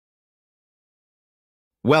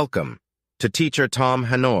Welcome to Teacher Tom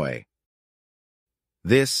Hanoi.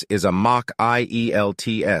 This is a mock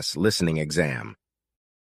IELTS listening exam.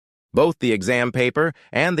 Both the exam paper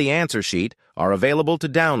and the answer sheet are available to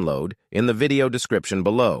download in the video description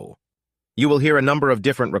below. You will hear a number of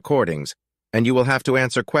different recordings, and you will have to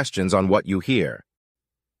answer questions on what you hear.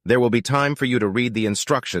 There will be time for you to read the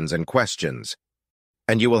instructions and questions,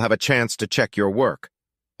 and you will have a chance to check your work.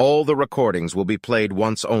 All the recordings will be played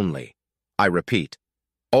once only. I repeat,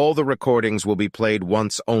 all the recordings will be played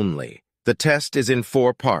once only. The test is in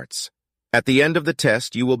 4 parts. At the end of the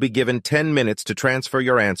test, you will be given 10 minutes to transfer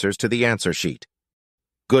your answers to the answer sheet.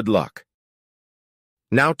 Good luck.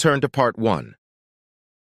 Now turn to Part 1.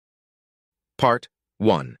 Part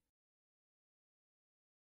 1.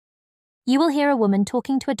 You will hear a woman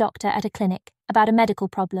talking to a doctor at a clinic about a medical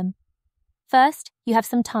problem. First, you have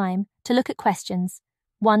some time to look at questions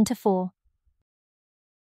 1 to 4.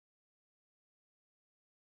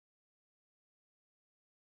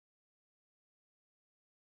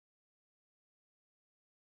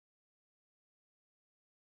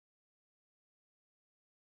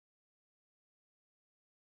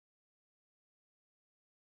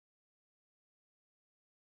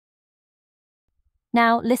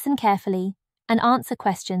 Now listen carefully and answer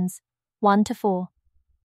questions 1 to 4.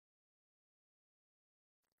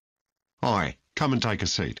 Hi, come and take a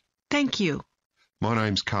seat. Thank you. My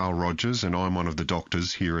name's Carl Rogers and I'm one of the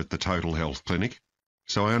doctors here at the Total Health Clinic.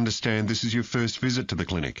 So I understand this is your first visit to the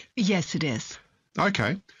clinic. Yes, it is.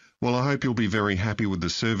 Okay, well I hope you'll be very happy with the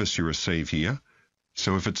service you receive here.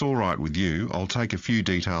 So if it's all right with you, I'll take a few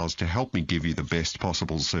details to help me give you the best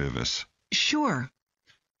possible service. Sure.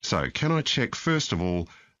 So can I check first of all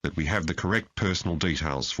that we have the correct personal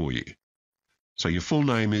details for you? So your full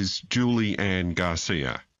name is Julie Ann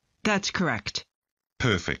Garcia. That's correct.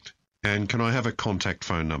 Perfect. And can I have a contact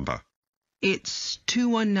phone number? It's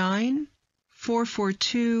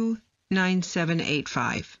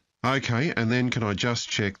 219-442-9785. Okay, and then can I just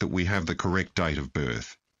check that we have the correct date of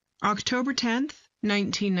birth? October 10th,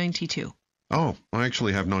 1992. Oh, I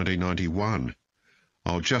actually have 1991.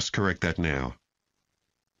 I'll just correct that now.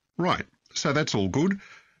 Right, so that's all good.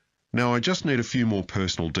 Now I just need a few more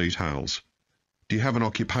personal details. Do you have an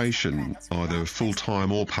occupation, either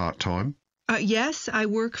full-time or part-time? Yes, I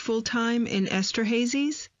work full-time in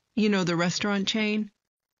Esterhazy's, you know, the restaurant chain.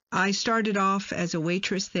 I started off as a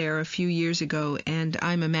waitress there a few years ago, and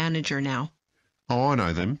I'm a manager now. Oh, I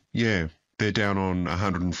know them. Yeah, they're down on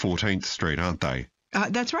 114th Street, aren't they?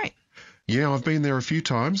 That's right. Yeah, I've been there a few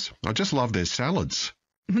times. I just love their salads.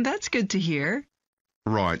 That's good to hear.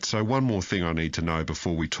 Right, so one more thing I need to know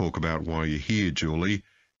before we talk about why you're here, Julie,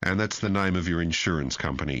 and that's the name of your insurance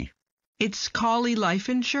company. It's Cawley Life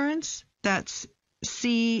Insurance. That's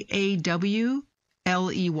C-A-W-L-E-Y.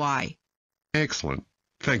 Excellent.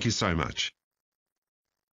 Thank you so much.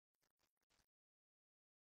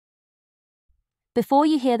 Before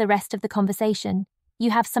you hear the rest of the conversation, you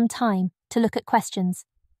have some time to look at questions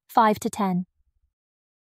 5 to 10.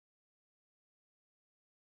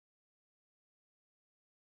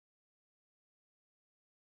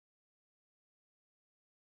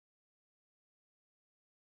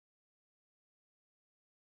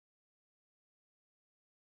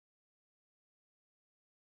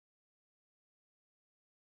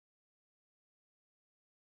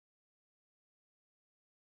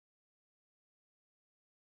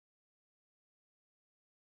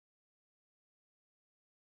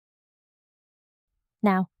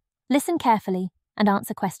 Now, listen carefully and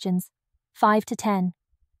answer questions 5 to 10.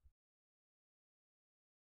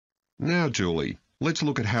 Now, Julie, let's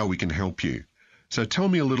look at how we can help you. So tell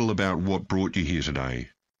me a little about what brought you here today.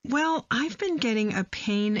 Well, I've been getting a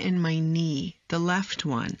pain in my knee, the left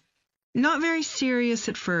one. Not very serious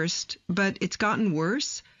at first, but it's gotten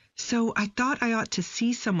worse, so I thought I ought to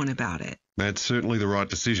see someone about it. That's certainly the right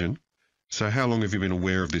decision. So how long have you been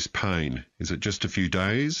aware of this pain? Is it just a few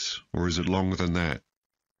days, or is it longer than that?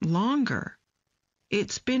 Longer.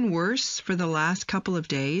 It's been worse for the last couple of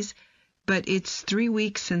days, but it's 3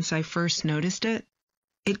 weeks since I first noticed it.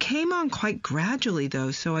 It came on quite gradually, though,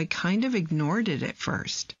 so I kind of ignored it at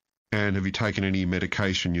first. And have you taken any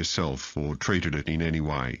medication yourself or treated it in any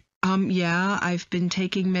way? Yeah, I've been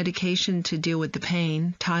taking medication to deal with the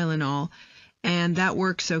pain, Tylenol, and that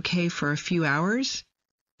works okay for a few hours,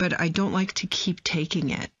 but I don't like to keep taking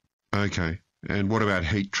it. Okay. And what about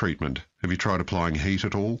heat treatment? Have you tried applying heat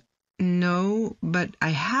at all? No, but I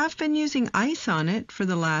have been using ice on it for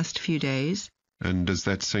the last few days. And does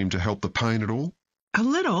that seem to help the pain at all? A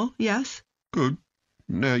little, yes. Good.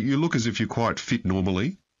 Now, you look as if you're quite fit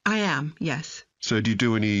normally. I am, yes. So do you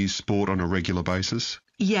do any sport on a regular basis?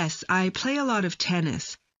 Yes, I play a lot of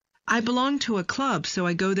tennis. I belong to a club, so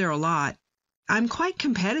I go there a lot. I'm quite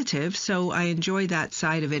competitive, so I enjoy that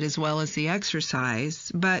side of it as well as the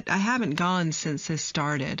exercise, but I haven't gone since this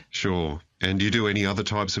started. Sure. And do you do any other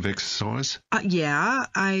types of exercise? Yeah,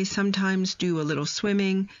 I sometimes do a little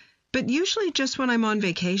swimming, but usually just when I'm on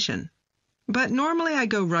vacation. But normally I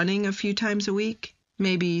go running a few times a week,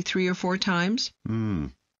 maybe 3 or 4 times.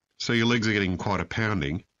 So your legs are getting quite a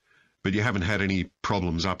pounding, but you haven't had any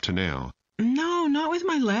problems up to now? No, not with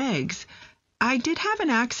my legs. I did have an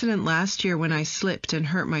accident last year when I slipped and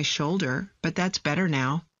hurt my shoulder, but that's better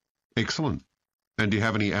now. Excellent. And do you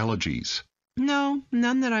have any allergies? No,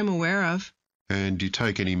 none that I'm aware of. And do you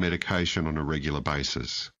take any medication on a regular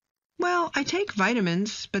basis? Well, I take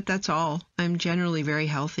vitamins, but that's all. I'm generally very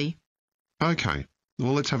healthy. Okay.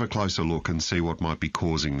 Well, let's have a closer look and see what might be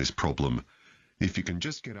causing this problem. If you can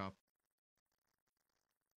just get up.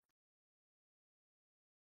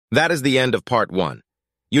 That is the end of Part 1.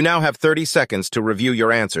 You now have 30 seconds to review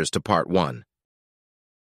your answers to Part 1.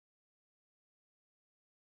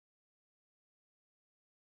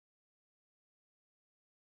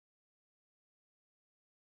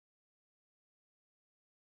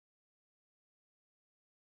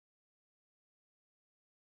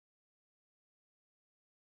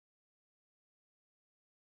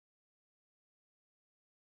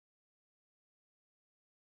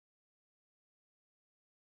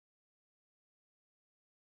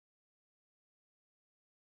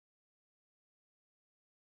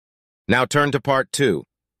 Now turn to Part 2.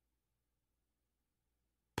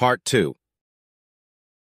 Part 2.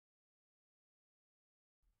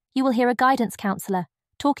 You will hear a guidance counsellor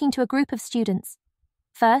talking to a group of students.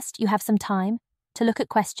 First, you have some time to look at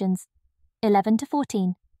questions 11 to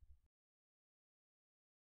 14.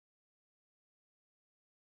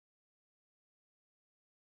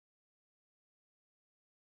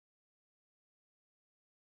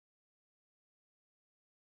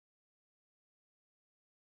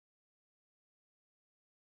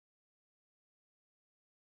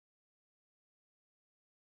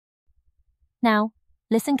 Now,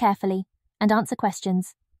 listen carefully and answer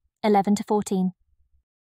questions 11 to 14.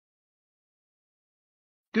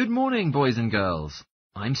 Good morning, boys and girls.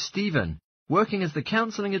 I'm Stephen, working as the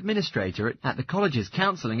Counselling Administrator at the college's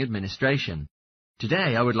Counselling Administration.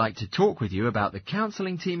 Today I would like to talk with you about the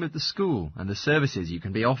counselling team of the school and the services you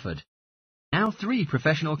can be offered. Now 3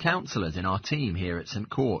 professional counsellors in our team here at St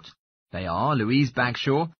Court. They are Louise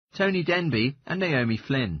Bagshaw, Tony Denby and Naomi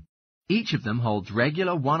Flynn. Each of them holds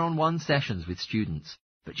regular one-on-one sessions with students,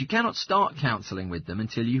 but you cannot start counselling with them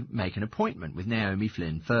until you make an appointment with Naomi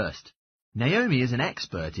Flynn first. Naomi is an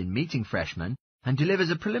expert in meeting freshmen and delivers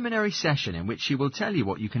a preliminary session in which she will tell you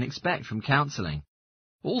what you can expect from counselling.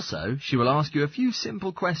 Also, she will ask you a few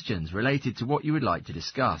simple questions related to what you would like to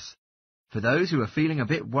discuss. For those who are feeling a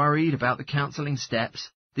bit worried about the counselling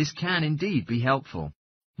steps, this can indeed be helpful.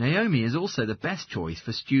 Naomi is also the best choice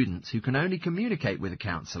for students who can only communicate with a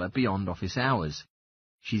counsellor beyond office hours.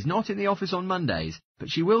 She's not in the office on Mondays, but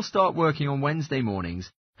she will start working on Wednesday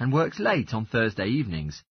mornings and works late on Thursday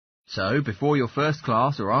evenings. So, before your first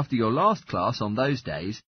class or after your last class on those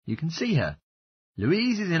days, you can see her.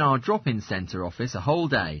 Louise is in our drop-in centre office a whole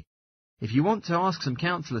day. If you want to ask some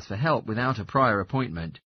counsellors for help without a prior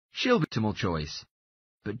appointment, she'll be your optimal choice.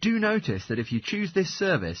 But do notice that if you choose this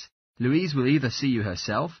service, Louise will either see you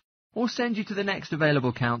herself or send you to the next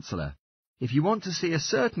available counsellor. If you want to see a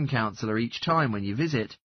certain counsellor each time when you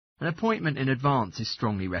visit, an appointment in advance is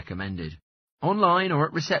strongly recommended. Online or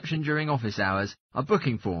at reception during office hours are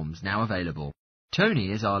booking forms now available.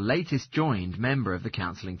 Tony is our latest joined member of the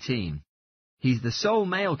counselling team. He's the sole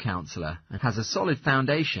male counsellor and has a solid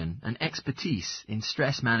foundation and expertise in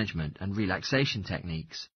stress management and relaxation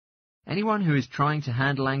techniques. Anyone who is trying to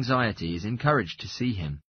handle anxiety is encouraged to see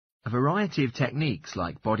him. A variety of techniques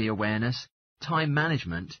like body awareness, time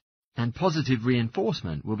management, and positive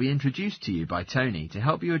reinforcement will be introduced to you by Tony to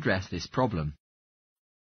help you address this problem.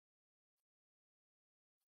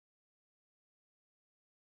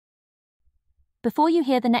 Before you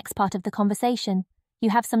hear the next part of the conversation,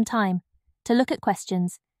 you have some time to look at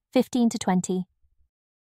questions 15 to 20.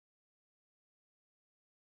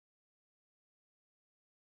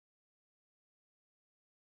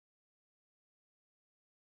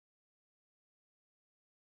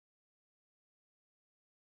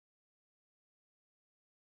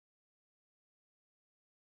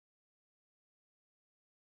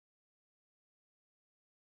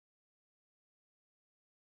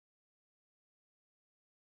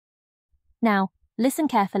 Now, listen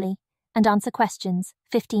carefully and answer questions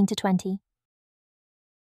 15 to 20.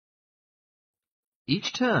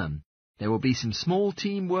 Each term, there will be some small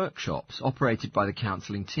team workshops operated by the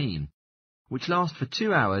counselling team, which last for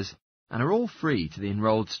 2 hours and are all free to the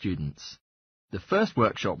enrolled students. The first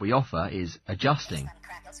workshop we offer is adjusting.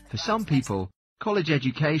 For some people, college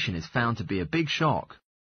education is found to be a big shock.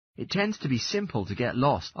 It tends to be simple to get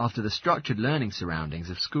lost after the structured learning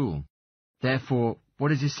surroundings of school. Therefore,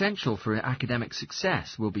 what is essential for academic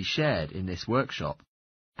success will be shared in this workshop.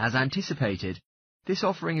 As anticipated, this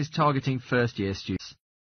offering is targeting first-year students.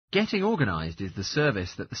 Getting Organised is the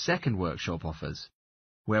service that the second workshop offers,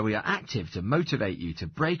 where we are active to motivate you to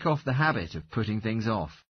break off the habit of putting things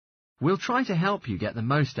off. We'll try to help you get the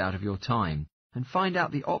most out of your time and find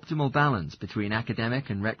out the optimal balance between academic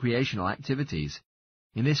and recreational activities.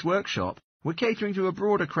 In this workshop, we're catering to a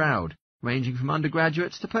broader crowd, ranging from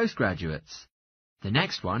undergraduates to postgraduates. The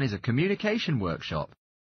next one is a communication workshop.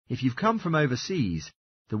 If you've come from overseas,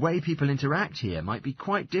 the way people interact here might be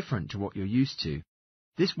quite different to what you're used to.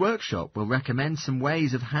 This workshop will recommend some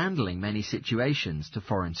ways of handling many situations to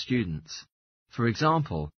foreign students. For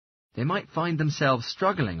example, they might find themselves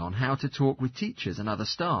struggling on how to talk with teachers and other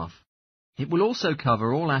staff. It will also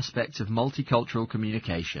cover all aspects of multicultural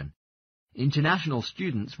communication. International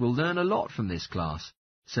students will learn a lot from this class,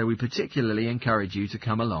 so we particularly encourage you to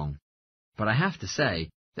come along. But I have to say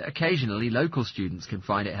that occasionally local students can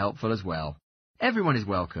find it helpful as well. Everyone is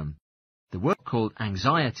welcome. The work called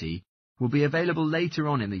Anxiety will be available later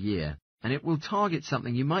on in the year, and it will target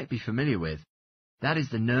something you might be familiar with. That is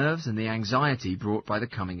the nerves and the anxiety brought by the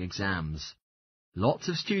coming exams. Lots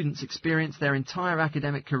of students experience their entire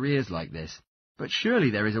academic careers like this, but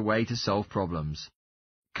surely there is a way to solve problems.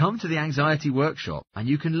 Come to the Anxiety Workshop and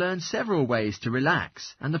you can learn several ways to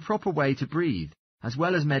relax and the proper way to breathe, as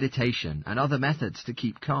well as meditation and other methods to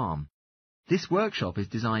keep calm. This workshop is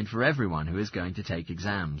designed for everyone who is going to take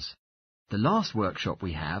exams. The last workshop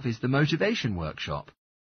we have is the Motivation Workshop.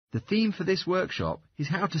 The theme for this workshop is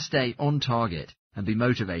how to stay on target and be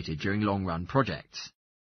motivated during long-run projects.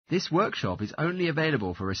 This workshop is only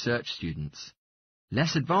available for research students.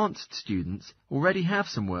 Less advanced students already have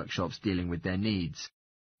some workshops dealing with their needs.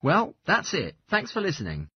 Well, that's it. Thanks for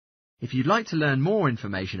listening. If you'd like to learn more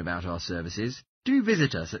information about our services, do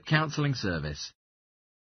visit us at Counselling Service.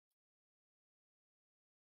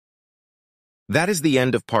 That is the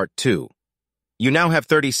end of Part 2. You now have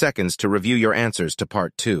 30 seconds to review your answers to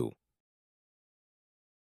Part 2.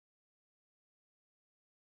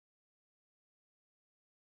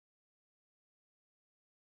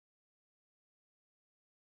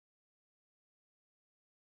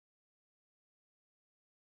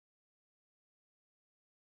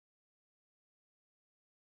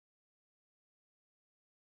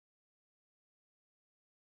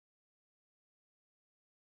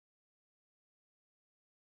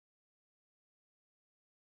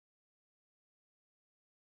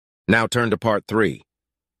 Now turn to Part 3.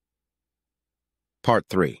 Part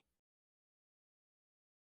 3.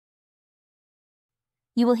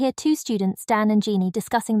 You will hear two students, Dan and Jeannie,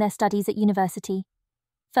 discussing their studies at university.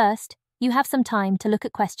 First, you have some time to look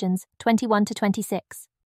at questions 21 to 26.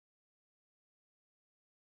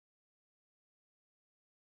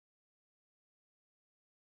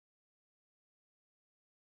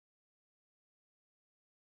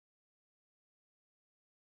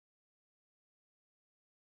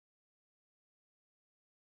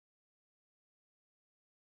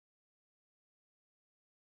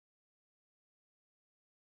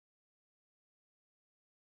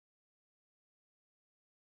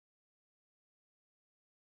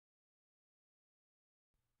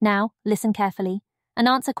 Now, listen carefully and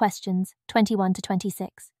answer questions 21 to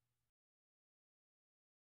 26.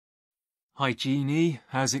 Hi, Jeannie.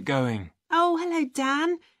 How's it going? Oh, hello,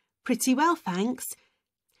 Dan. Pretty well, thanks.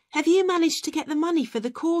 Have you managed to get the money for the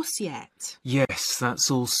course yet? Yes, that's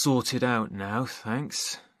all sorted out now,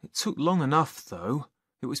 thanks. It took long enough, though.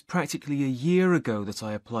 It was practically a year ago that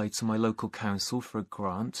I applied to my local council for a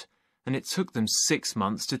grant, and it took them 6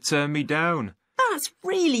 months to turn me down. That's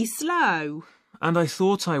really slow. And I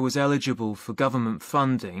thought I was eligible for government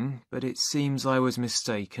funding, but it seems I was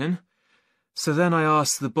mistaken. So then I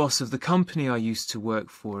asked the boss of the company I used to work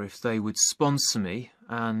for if they would sponsor me,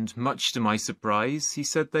 and much to my surprise, he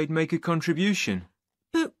said they'd make a contribution.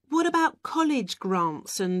 But what about college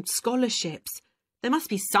grants and scholarships? There must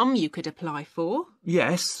be some you could apply for.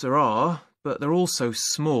 Yes, there are, but they're all so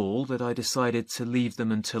small that I decided to leave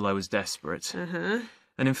them until I was desperate. Uh-huh.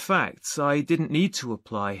 And in fact, I didn't need to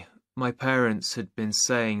apply. My parents had been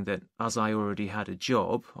saying that as I already had a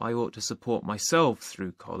job, I ought to support myself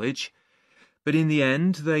through college. But in the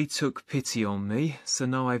end, they took pity on me, so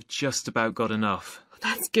now I've just about got enough.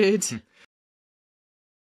 That's good.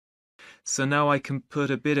 So now I can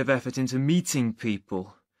put a bit of effort into meeting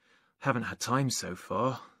people. Haven't had time so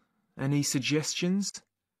far. Any suggestions?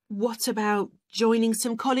 What about joining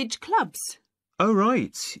some college clubs? Oh,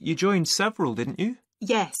 right. You joined several, didn't you?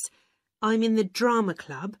 Yes, I'm in the drama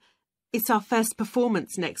club. It's our first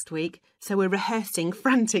performance next week, so we're rehearsing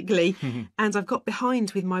frantically, and I've got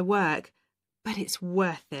behind with my work. But it's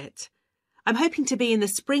worth it. I'm hoping to be in the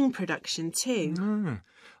spring production too.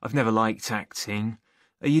 I've never liked acting.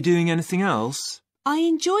 Are you doing anything else? I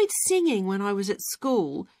enjoyed singing when I was at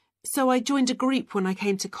school, so I joined a group when I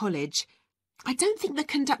came to college. I don't think the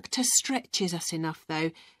conductor stretches us enough,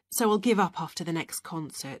 though, so I'll give up after the next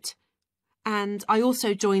concert. And I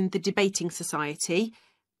also joined the debating society.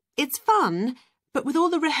 It's fun, but with all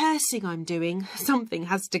the rehearsing I'm doing, something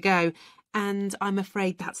has to go, and I'm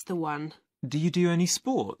afraid that's the one. Do you do any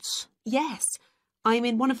sports? Yes, I'm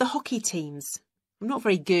in one of the hockey teams. I'm not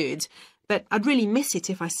very good, but I'd really miss it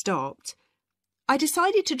if I stopped. I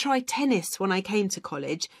decided to try tennis when I came to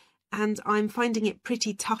college, and I'm finding it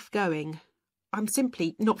pretty tough going. I'm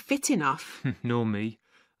simply not fit enough. Nor me.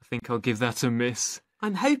 I think I'll give that a miss.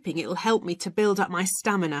 I'm hoping it'll help me to build up my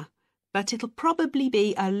stamina, but it'll probably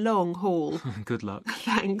be a long haul. Good luck.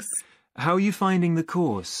 Thanks. How are you finding the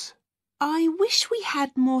course? I wish we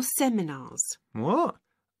had more seminars. What?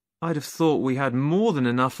 I'd have thought we had more than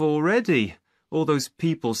enough already. All those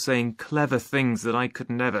people saying clever things that I could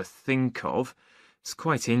never think of. It's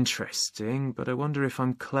quite interesting, but I wonder if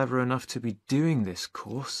I'm clever enough to be doing this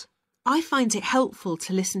course. I find it helpful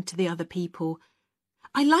to listen to the other people.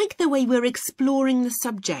 I like the way we're exploring the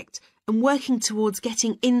subject and working towards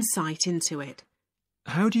getting insight into it.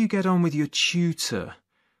 How do you get on with your tutor?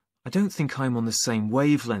 I don't think I'm on the same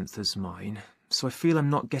wavelength as mine, so I feel I'm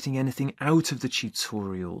not getting anything out of the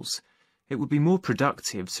tutorials. It would be more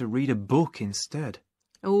productive to read a book instead.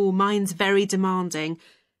 Oh, mine's very demanding.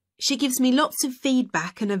 She gives me lots of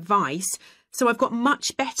feedback and advice, so I've got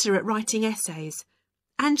much better at writing essays.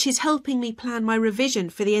 And she's helping me plan my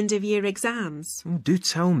revision for the end-of-year exams. Oh, do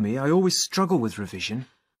tell me. I always struggle with revision.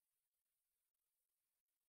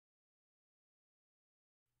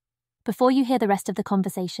 Before you hear the rest of the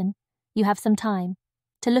conversation, you have some time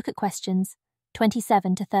to look at questions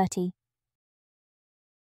 27 to 30.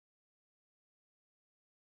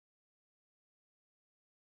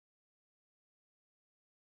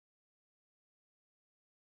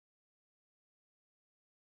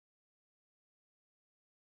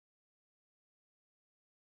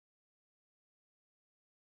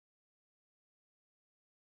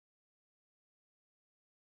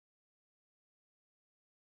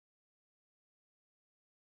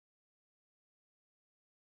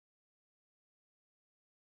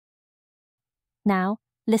 Now,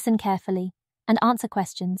 listen carefully and answer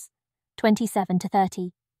questions 27 to 30.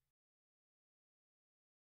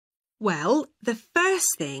 Well, the first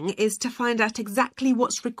thing is to find out exactly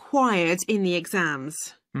what's required in the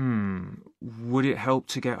exams. Would it help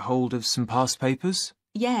to get hold of some past papers?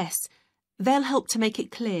 Yes, they'll help to make it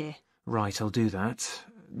clear. Right, I'll do that.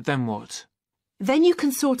 Then what? Then you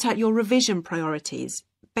can sort out your revision priorities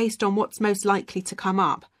based on what's most likely to come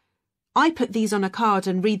up. I put these on a card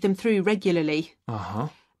and read them through regularly.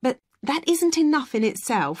 But that isn't enough in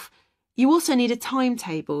itself. You also need a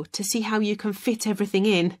timetable to see how you can fit everything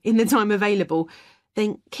in the time available.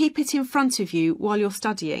 Then keep it in front of you while you're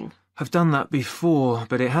studying. I've done that before,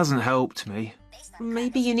 but it hasn't helped me.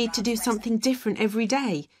 Maybe you need to do something different every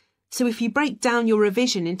day. So if you break down your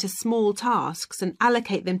revision into small tasks and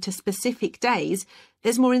allocate them to specific days,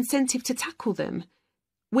 there's more incentive to tackle them.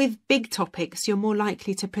 With big topics, you're more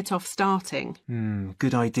likely to put off starting.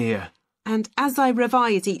 Good idea. And as I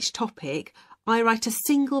revise each topic, I write a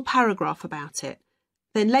single paragraph about it.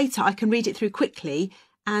 Then later I can read it through quickly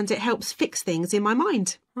and it helps fix things in my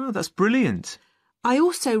mind. Oh, that's brilliant. I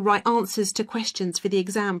also write answers to questions for the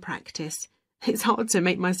exam practice. It's hard to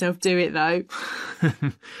make myself do it, though.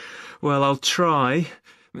 Well, I'll try.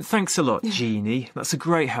 Thanks a lot, Jeannie. That's a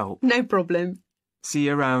great help. No problem. See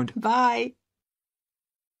you around. Bye.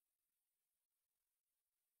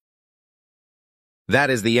 That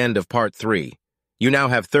is the end of Part 3. You now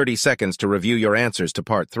have 30 seconds to review your answers to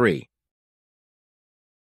Part 3.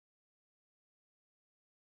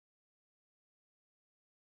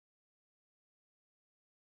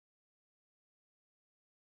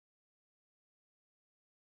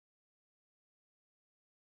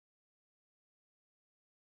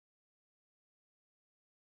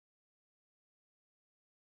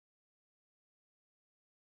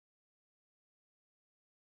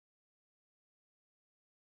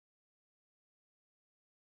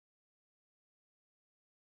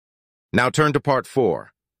 Now turn to Part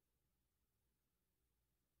 4.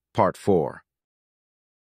 Part 4.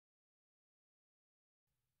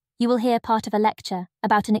 You will hear part of a lecture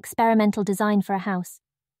about an experimental design for a house.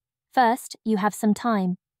 First, you have some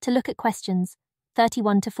time to look at questions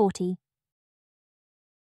 31 to 40.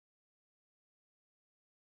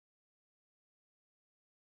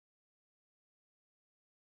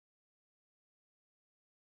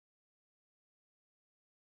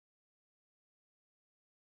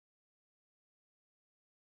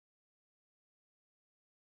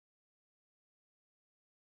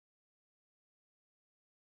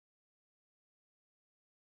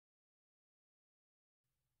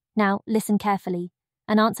 Now, listen carefully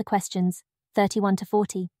and answer questions 31 to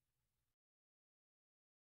 40.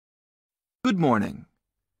 Good morning.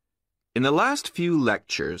 In the last few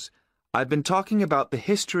lectures, I've been talking about the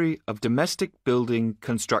history of domestic building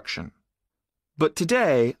construction. But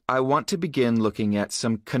today, I want to begin looking at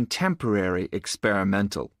some contemporary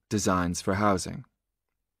experimental designs for housing.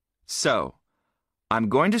 So, I'm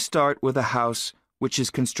going to start with a house which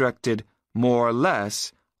is constructed more or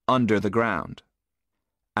less under the ground.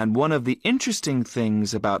 And one of the interesting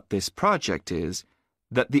things about this project is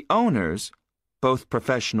that the owners, both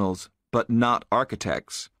professionals but not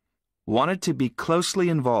architects, wanted to be closely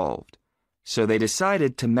involved, so they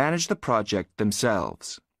decided to manage the project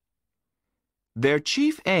themselves. Their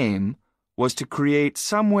chief aim was to create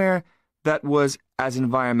somewhere that was as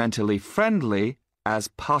environmentally friendly as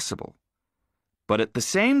possible. But at the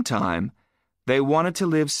same time, they wanted to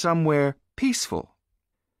live somewhere peaceful.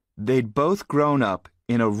 They'd both grown up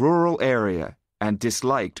in a rural area and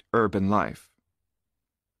disliked urban life.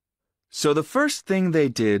 So the first thing they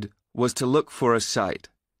did was to look for a site,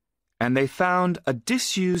 and they found a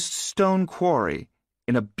disused stone quarry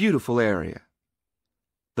in a beautiful area.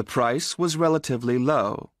 The price was relatively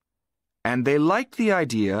low, and they liked the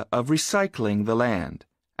idea of recycling the land,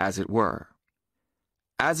 as it were.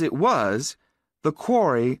 As it was, the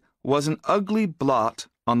quarry was an ugly blot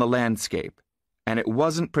on the landscape, and it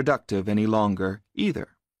wasn't productive any longer either.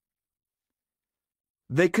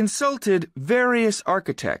 They consulted various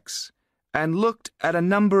architects and looked at a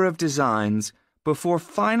number of designs before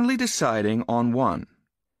finally deciding on one.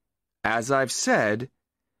 As I've said,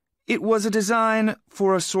 it was a design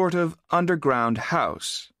for a sort of underground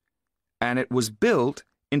house, and it was built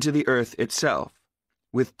into the earth itself,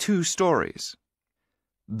 with 2 stories.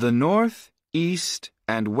 The north, east,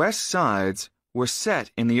 and west sides were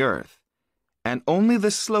set in the earth, and only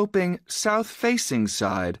the sloping south-facing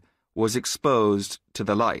side was exposed to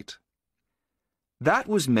the light. That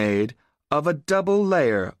was made of a double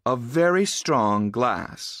layer of very strong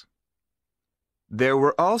glass. There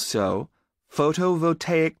were also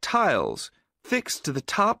photovoltaic tiles fixed to the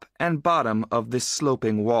top and bottom of this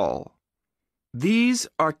sloping wall. These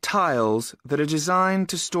are tiles that are designed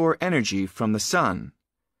to store energy from the sun,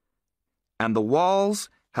 and the walls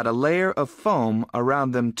had a layer of foam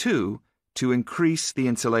around them too, to increase the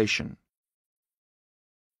insulation.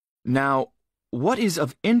 Now, what is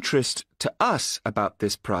of interest to us about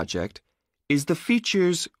this project is the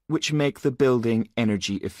features which make the building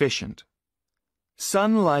energy efficient.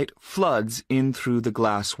 Sunlight floods in through the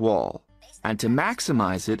glass wall, and to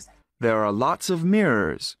maximize it, there are lots of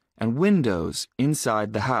mirrors and windows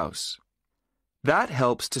inside the house. That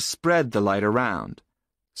helps to spread the light around.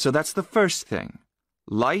 So that's the first thing.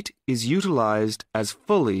 Light is utilized as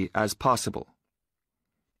fully as possible.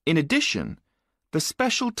 In addition, the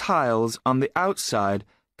special tiles on the outside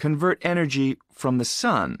convert energy from the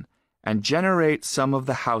sun and generate some of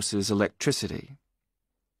the house's electricity.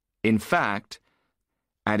 In fact,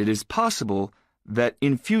 and it is possible that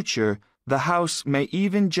in future the house may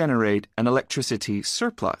even generate an electricity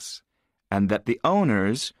surplus, and that the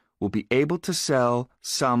owners will be able to sell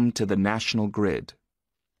some to the national grid.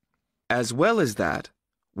 As well as that,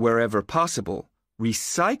 wherever possible,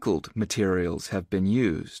 recycled materials have been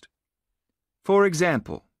used. For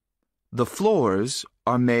example, the floors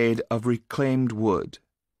are made of reclaimed wood,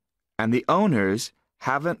 and the owners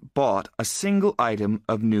haven't bought a single item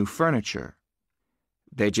of new furniture.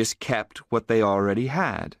 They just kept what they already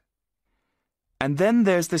had. And then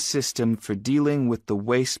there's the system for dealing with the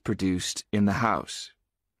waste produced in the house.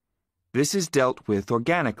 This is dealt with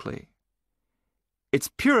organically. It's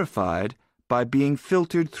purified by being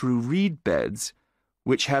filtered through reed beds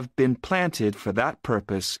which have been planted for that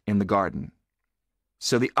purpose in the garden.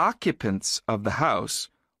 So the occupants of the house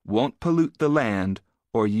won't pollute the land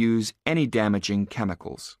or use any damaging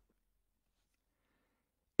chemicals.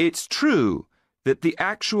 It's true that the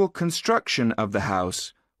actual construction of the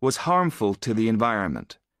house was harmful to the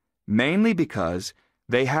environment, mainly because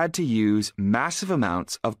they had to use massive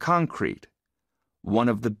amounts of concrete, one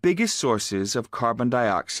of the biggest sources of carbon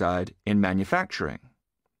dioxide in manufacturing.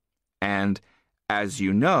 And, as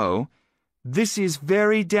you know, this is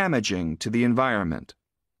very damaging to the environment.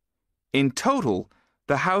 In total,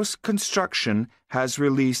 the house construction has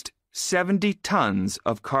released 70 tons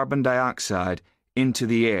of carbon dioxide into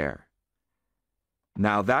the air.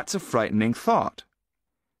 Now that's a frightening thought.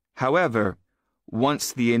 However,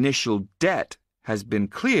 once the initial debt has been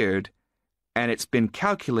cleared, and it's been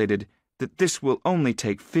calculated that this will only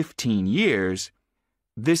take 15 years,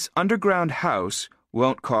 this underground house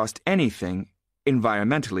won't cost anything,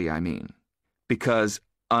 environmentally I mean, because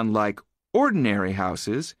unlike ordinary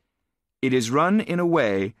houses, it is run in a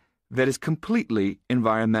way that is completely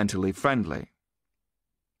environmentally friendly.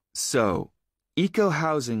 So,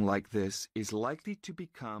 eco-housing like this is likely to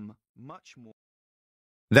become much more...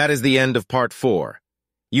 That is the end of Part 4.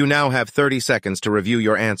 You now have 30 seconds to review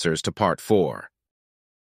your answers to Part 4.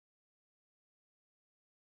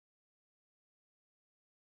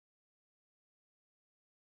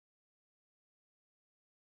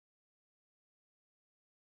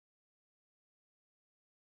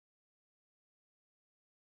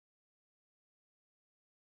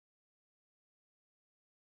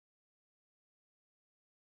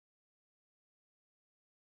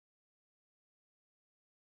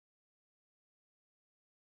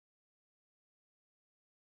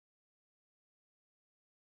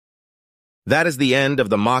 That is the end of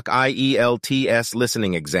the mock IELTS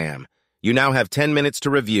listening exam. You now have 10 minutes to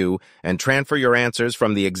review and transfer your answers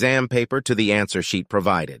from the exam paper to the answer sheet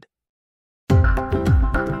provided.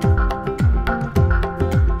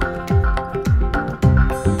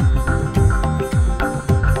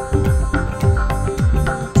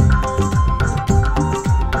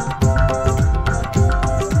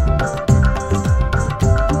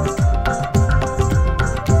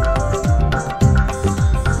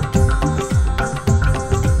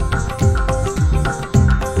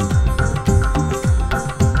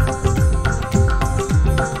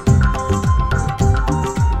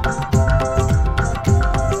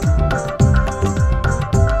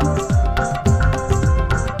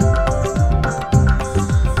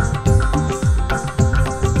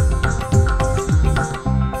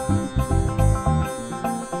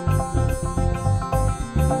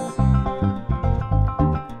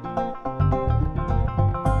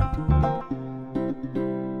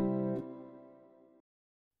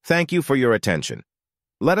 Thank you for your attention.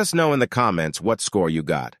 Let us know in the comments what score you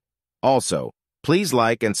got. Also, please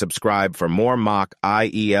like and subscribe for more mock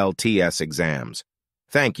IELTS exams.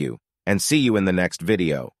 Thank you, and see you in the next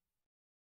video.